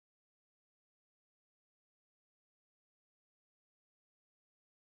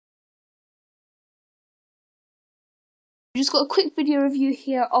Just got a quick video review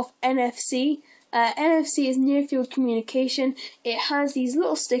here of NFC. NFC is near field communication. It has these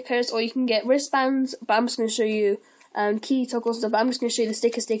little stickers, or you can get wristbands, but I'm just going to show you key toggles stuff. I'm just going to show you the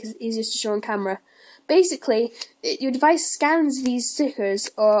stickers because it's easiest to show on camera. Basically, your device scans these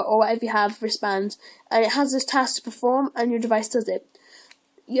stickers, or whatever you have, wristbands, and it has this task to perform, and your device does it.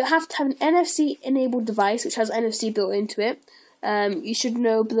 You have to have an NFC enabled device, which has NFC built into it. You should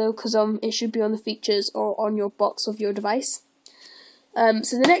know below because it should be on the features or on your box of your device.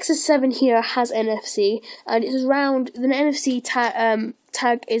 So the Nexus 7 here has NFC, and it's around the NFC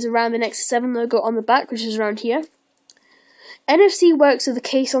tag is around the Nexus 7 logo on the back, which is around here. NFC works with the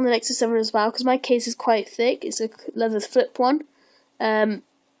case on the Nexus 7 as well, because my case is quite thick. It's a leather flip one.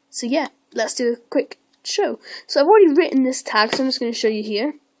 So yeah, let's do a quick show. So I've already written this tag, so I'm just going to show you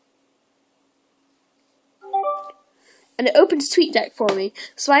here. And it opens TweetDeck for me.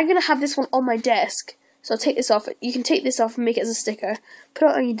 So I'm going to have this one on my desk. So I'll take this off. You can take this off and make it as a sticker. Put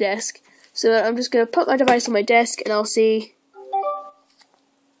it on your desk. So I'm just going to put my device on my desk and I'll see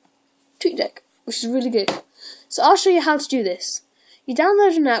TweetDeck, which is really good. So I'll show you how to do this. You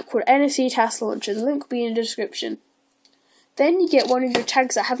download an app called NFC Task Launcher. The link will be in the description. Then you get one of your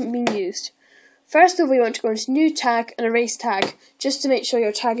tags that haven't been used. First of all, you want to go into New Tag and Erase Tag, just to make sure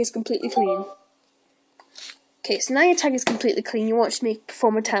your tag is completely clean. Okay, so now your tag is completely clean, you want to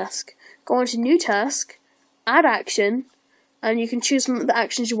perform a task. Go on to New Task, Add Action, and you can choose from the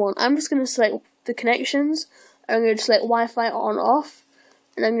actions you want. I'm just going to select the connections, I'm going to select Wi-Fi on off,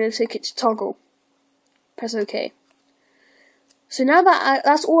 and I'm going to take it to toggle. Press OK. So now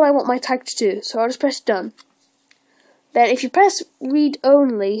that's all I want my tag to do, so I'll just press Done. Then if you press Read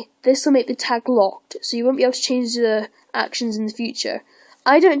Only, this will make the tag locked, so you won't be able to change the actions in the future.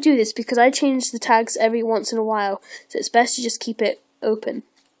 I don't do this because I change the tags every once in a while, so it's best to just keep it open.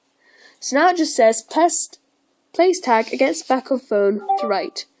 So now it just says place tag against back of phone to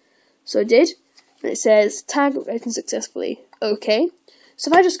write. So I did, and it says tag written successfully. Okay.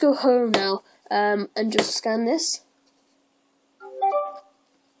 So if I just go home now and just scan this,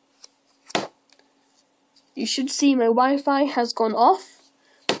 you should see my Wi-Fi has gone off,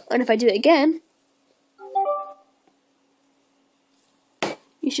 and if I do it again,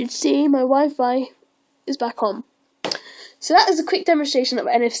 you should see my Wi-Fi is back on. So that is a quick demonstration of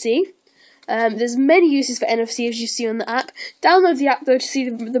NFC. There's many uses for NFC as you see on the app. Download the app though to see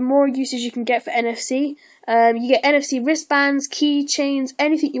the more uses you can get for NFC. You get NFC wristbands, keychains,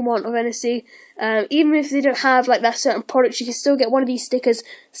 anything you want of NFC. Even if they don't have like that certain product, you can still get one of these stickers,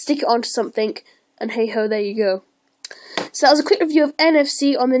 stick it onto something, and hey ho, there you go. So that was a quick review of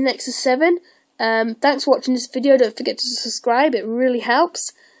NFC on the Nexus 7. Thanks for watching this video. Don't forget to subscribe, it really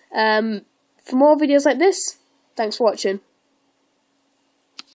helps. For more videos like this, thanks for watching.